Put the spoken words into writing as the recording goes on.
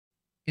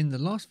In the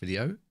last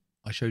video,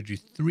 I showed you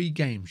 3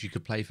 games you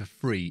could play for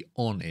free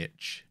on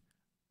itch.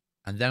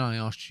 And then I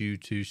asked you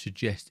to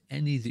suggest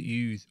any that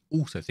you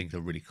also think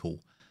are really cool.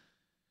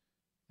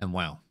 And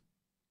wow,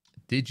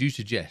 did you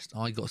suggest?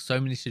 I got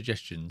so many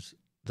suggestions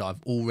that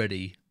I've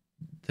already,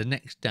 the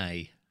next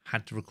day,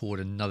 had to record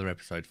another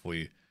episode for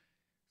you.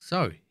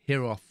 So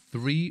here are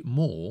 3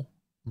 more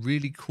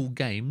really cool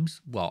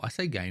games. Well, I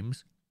say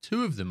games.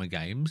 2 of them are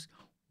games.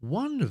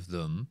 One of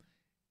them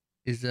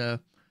is I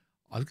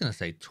was going to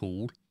say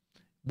tool.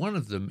 One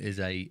of them is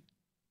a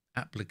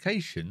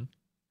application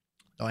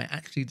that I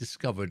actually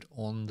discovered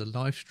on the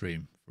live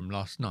stream from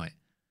last night.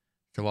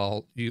 So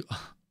I'll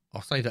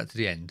save that to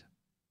the end,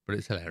 but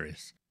it's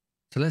hilarious.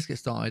 So let's get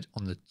started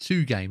on the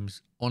 2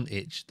 games on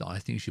itch that I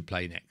think you should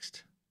play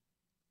next.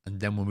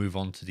 And then we'll move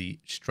on to the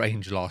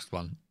strange last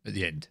one at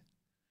the end.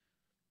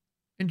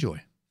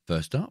 Enjoy.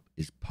 First up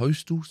is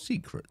Postal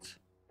Secret.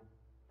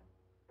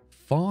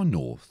 Far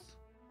north,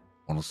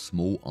 on a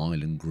small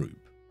island group,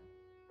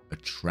 a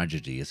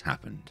tragedy has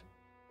happened.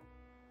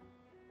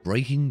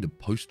 Breaking the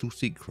postal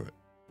secret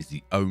is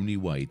the only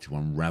way to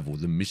unravel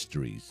the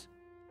mysteries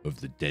of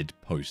the dead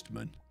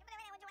postman.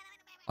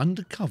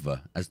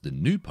 Undercover as the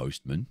new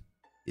postman,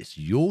 it's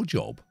your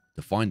job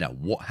to find out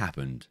what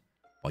happened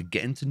by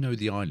getting to know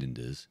the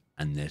islanders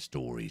and their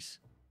stories.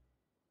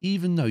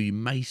 Even though you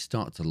may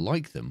start to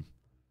like them,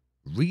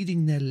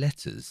 reading their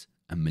letters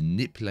and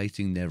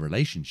manipulating their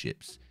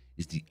relationships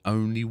is the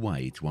only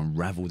way to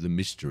unravel the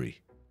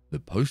mystery. The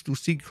postal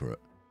secret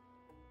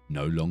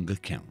no longer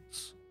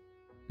counts.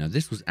 Now,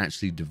 this was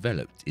actually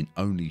developed in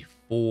only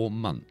 4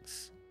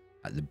 months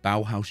at the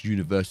Bauhaus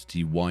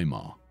University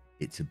Weimar.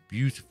 It's a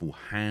beautiful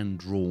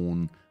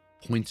hand-drawn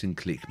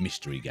point-and-click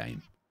mystery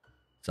game.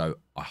 So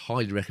I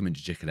highly recommend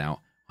you check it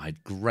out. I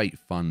had great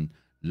fun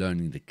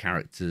learning the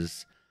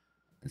characters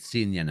and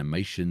seeing the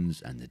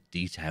animations and the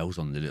details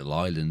on the little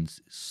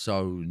islands.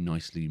 So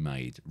nicely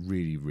made.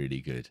 Really, really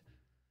good.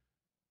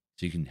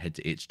 So you can head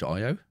to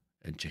itch.io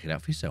and check it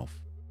out for yourself.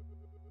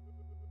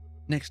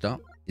 Next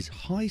up is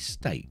High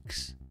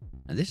Stakes.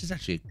 And this is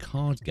actually a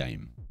card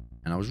game.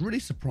 And I was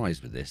really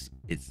surprised with this.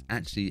 It's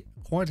actually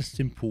quite a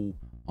simple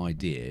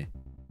idea,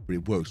 but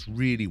it works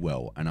really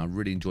well. And I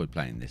really enjoyed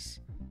playing this.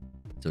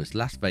 So it's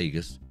Las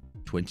Vegas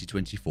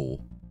 2024.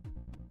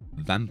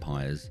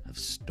 Vampires have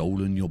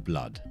stolen your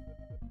blood.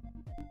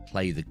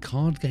 Play the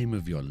card game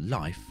of your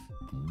life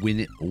and win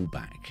it all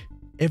back.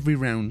 Every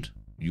round,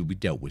 you'll be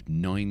dealt with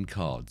 9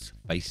 cards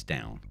face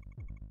down.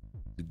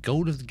 The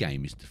goal of the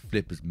game is to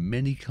flip as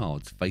many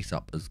cards face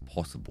up as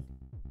possible.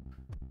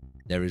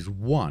 There is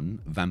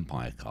 1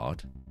 vampire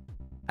card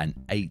and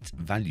 8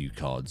 value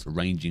cards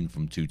ranging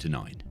from 2 to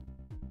 9.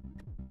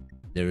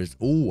 There is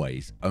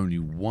always only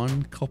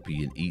 1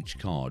 copy in each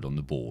card on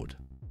the board.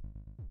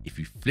 If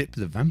you flip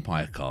the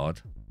vampire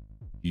card,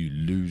 you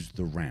lose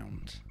the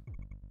round.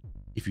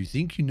 If you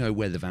think you know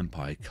where the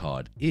vampire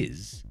card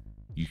is,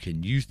 you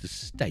can use the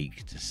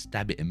stake to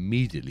stab it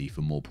immediately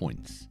for more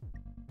points.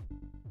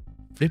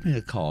 Flipping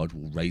a card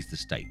will raise the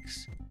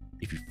stakes.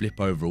 If you flip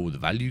over all the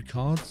value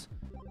cards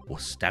or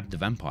stab the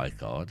vampire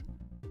card,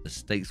 the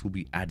stakes will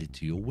be added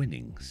to your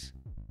winnings.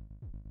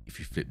 If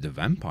you flip the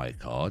vampire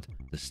card,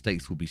 the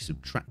stakes will be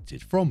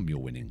subtracted from your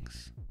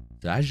winnings.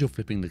 So as you're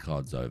flipping the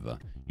cards over,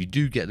 you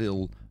do get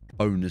little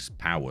bonus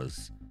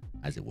powers,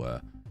 as it were,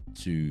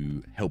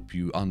 to help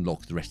you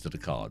unlock the rest of the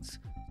cards.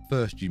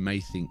 First, you may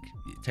think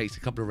it takes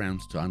a couple of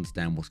rounds to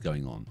understand what's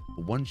going on,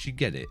 but once you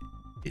get it,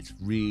 it's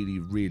really,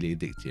 really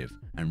addictive,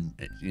 and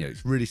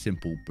it's really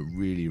simple but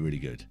really, really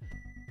good.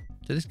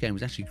 So this game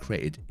was actually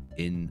created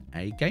in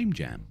a game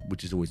jam,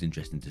 which is always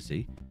interesting to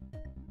see.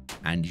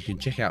 And you can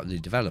check out the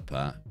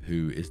developer,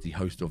 who is the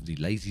host of the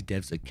Lazy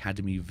Devs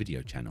Academy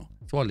video channel.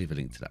 So I'll leave a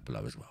link to that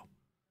below as well.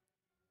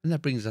 And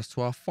that brings us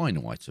to our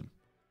final item,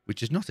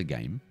 which is not a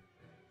game.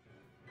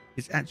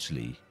 It's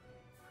actually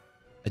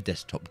a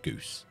desktop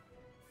goose.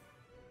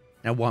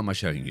 Now, why am I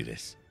showing you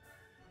this?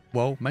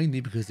 Well,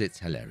 mainly because it's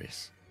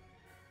hilarious.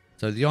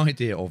 So the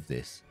idea of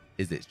this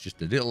is it's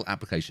just a little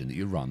application that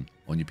you run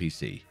on your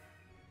PC,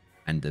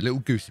 and a little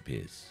goose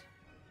appears.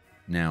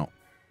 Now,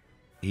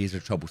 he is a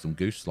troublesome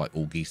goose, like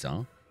all geese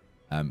are.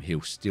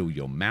 He'll steal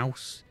your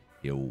mouse.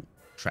 He'll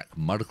track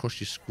mud across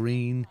your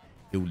screen.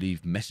 He'll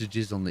leave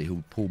messages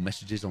he'll pull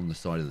messages on the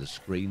side of the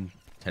screen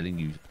telling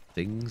you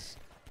things.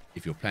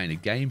 If you're playing a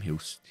game,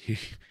 he'll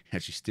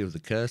actually steal the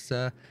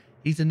cursor.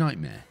 He's a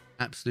nightmare,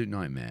 absolute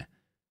nightmare.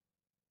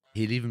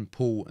 He'll even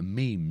pull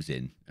memes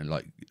in, and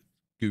like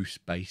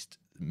goose-based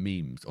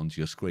memes onto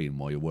your screen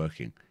while you're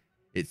working.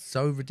 It's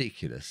so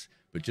ridiculous,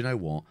 but you know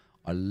what?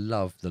 I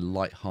love the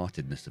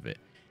light-heartedness of it.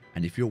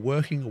 And if you're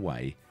working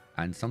away,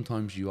 and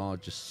sometimes you are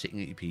just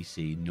sitting at your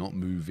PC, not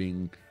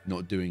moving,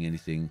 not doing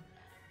anything,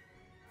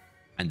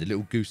 and the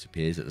little goose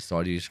appears at the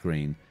side of your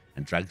screen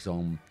and drags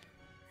on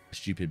a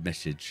stupid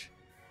message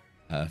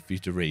for you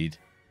to read,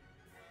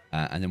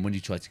 and then when you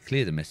try to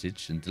clear the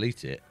message and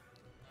delete it,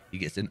 he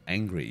gets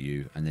angry at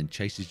you and then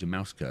chases your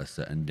mouse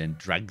cursor and then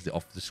drags it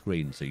off the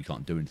screen so you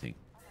can't do anything.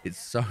 It's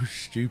so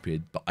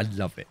stupid, but I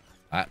love it.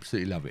 I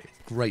absolutely love it.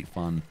 It's great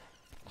fun.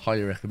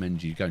 highly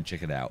recommend you go and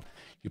check it out.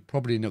 You're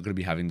probably not going to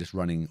be having this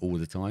running all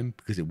the time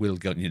because it will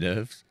get on your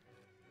nerves,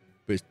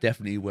 but it's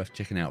definitely worth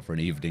checking out for an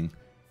evening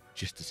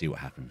just to see what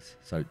happens.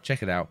 So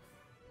check it out.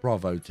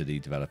 Bravo to the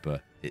developer.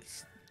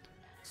 It's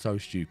so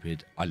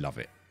stupid. I love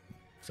it.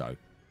 So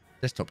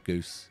Desktop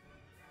Goose.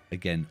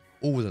 Again,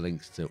 all the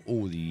links to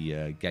all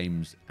the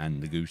games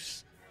and the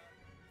Goose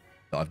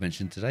that I've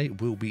mentioned today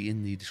will be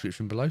in the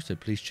description below, so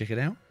please check it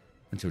out.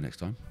 Until next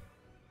time,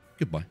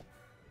 goodbye.